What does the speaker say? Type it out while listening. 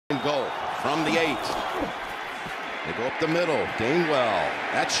Goal from the 8. They go up the middle. Gainwell.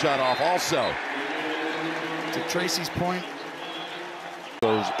 That's shut off also. To Tracy's point.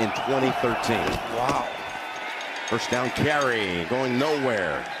 Goes in 2013. Wow. First down carry going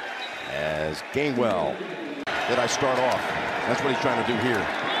nowhere as Gainwell. Did I start off? That's what he's trying to do here.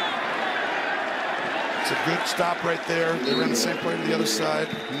 It's a good stop right there. They ran the same play to the other side.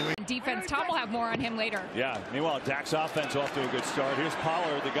 Defense. Tom will have more on him later. Yeah. Meanwhile, Dak's offense off to a good start. Here's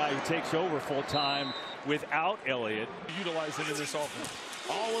Pollard, the guy who takes over full time without Elliott. Utilize him in this offense.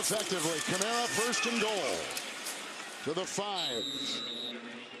 All effectively. Kamara first and goal to the 5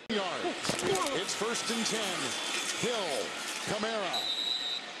 yards. It's first and 10. Hill, Kamara.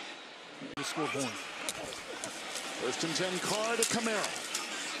 The score point. First and 10. Carr to Kamara.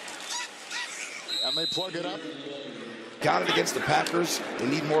 And they plug it up. Got it against the Packers. They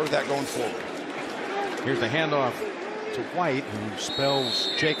need more of that going forward. Here's the handoff to White, who spells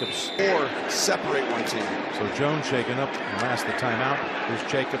Jacobs. Or separate one team. So Jones shaken up and last the timeout. Here's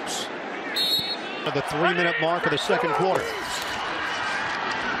Jacobs. At the 3-minute mark of the second quarter.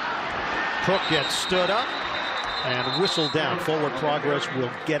 Cook gets stood up and whistled down. Forward progress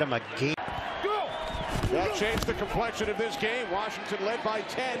will get him a game. That changed the complexion of this game. Washington led by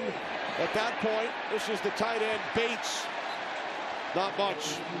 10 at that point. This is the tight end, Bates. Not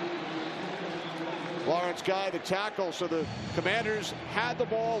much. Lawrence Guy, the tackle. So the Commanders had the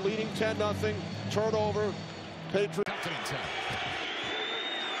ball, leading 10-0. Turnover. Patriots.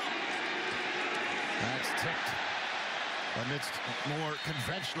 That's tipped amidst more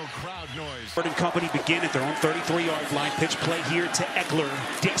conventional crowd noise. Bird and company begin at their own 33-yard line. Pitch play here to Eckler.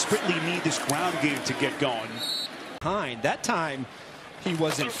 Desperately need this ground game to get going. That time he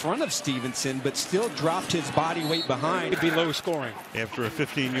was in front of Stevenson, but still dropped his body weight behind. It'd be low scoring. After a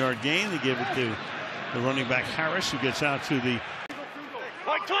 15-yard gain, they give it to the running back Harris, who gets out to the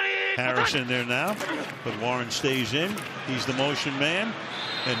Harris in there now, but Warren stays in. He's the motion man,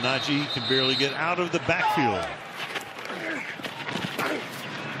 and Najee can barely get out of the backfield.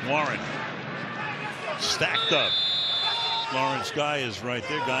 Warren stacked up. Lawrence Guy is right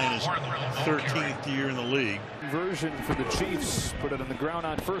there. Guy in his 13th year in the league. Conversion for the Chiefs. Put it on the ground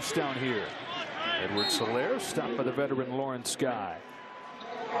on first down here. Edwards-Helaire stopped by the veteran Lawrence Guy.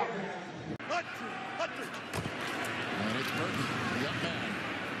 And it's Burton, the up man.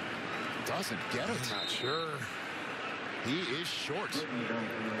 Doesn't get it. Not sure. He is short.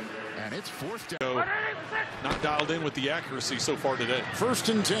 And it's fourth down. Not dialed in with the accuracy so far today. First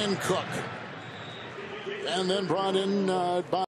and 10, Cook. And then brought in by